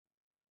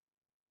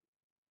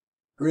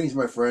Greetings,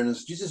 my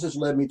friends. Jesus has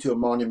led me to a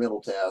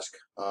monumental task.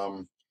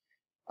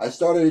 I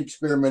started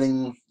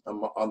experimenting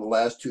on the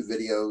last two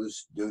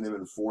videos, doing them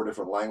in 4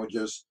 different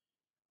languages.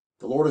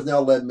 The Lord has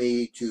now led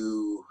me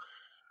to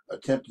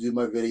attempt to do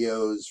my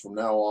videos from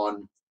now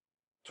on,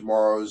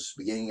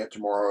 beginning at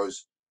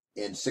tomorrow's,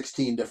 in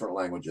 16 different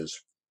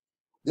languages.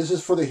 This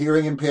is for the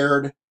hearing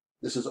impaired.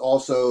 This is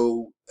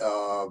also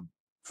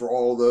for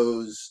all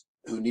those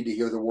who need to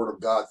hear the word of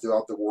God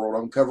throughout the world.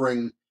 I'm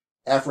covering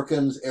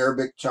Afrikaans,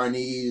 Arabic,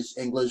 Chinese,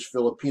 English,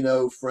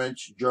 Filipino,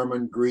 French,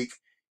 German, Greek,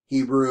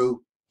 Hebrew,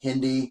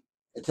 Hindi,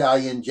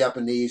 Italian,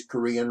 Japanese,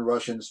 Korean,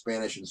 Russian,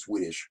 Spanish, and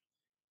Swedish.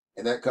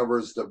 And that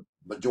covers the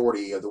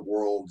majority of the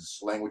world's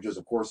languages.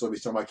 Of course, there'll be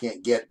some I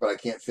can't get, but I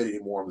can't fit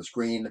anymore on the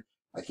screen.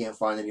 I can't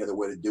find any other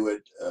way to do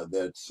it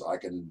that I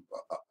can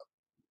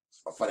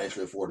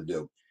financially afford to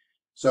do.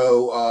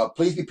 So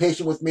please be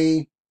patient with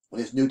me on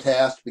this new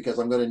task, because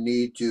I'm going to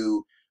need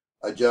to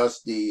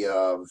adjust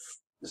the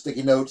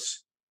sticky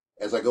notes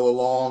as I go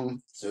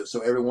along,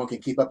 so everyone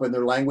can keep up in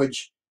their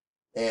language.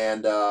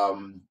 And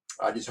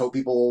I just hope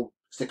people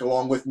stick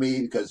along with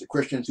me, because the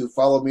Christians who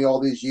followed me all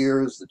these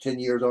years, the 10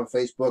 years on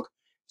Facebook,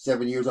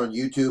 7 years on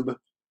YouTube,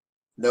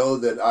 know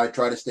that I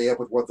try to stay up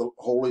with what the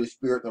Holy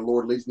Spirit and the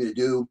Lord leads me to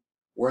do.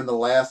 We're in the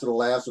last of the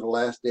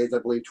last days. I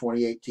believe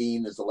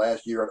 2018 is the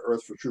last year on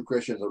earth for true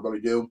Christians. I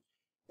really do.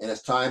 And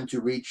it's time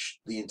to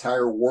reach the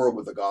entire world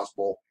with the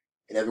gospel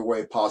in every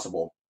way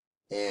possible.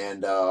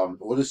 And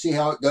we'll just see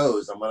how it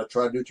goes. I'm going to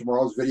try to do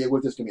tomorrow's video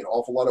with this. It's going to be an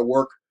awful lot of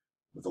work,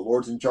 but the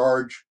Lord's in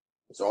charge.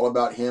 It's all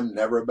about Him,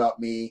 never about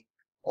me.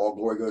 All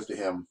glory goes to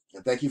Him.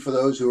 And thank you for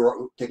those who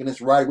are taking this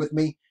ride with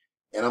me.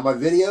 And on my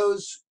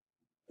videos,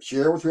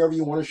 share with whoever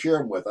you want to share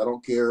them with. I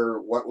don't care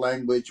what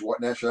language, what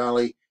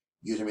nationality.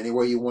 Use them any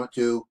way you want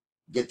to.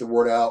 Get the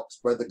word out,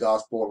 spread the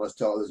gospel, and let's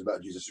tell others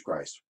about Jesus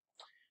Christ.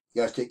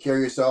 You guys take care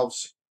of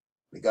yourselves.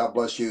 May God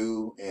bless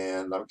you.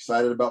 And I'm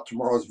excited about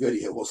tomorrow's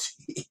video. We'll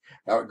see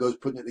how it goes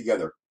putting it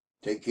together.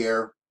 Take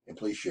care, and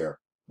please share.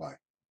 Bye.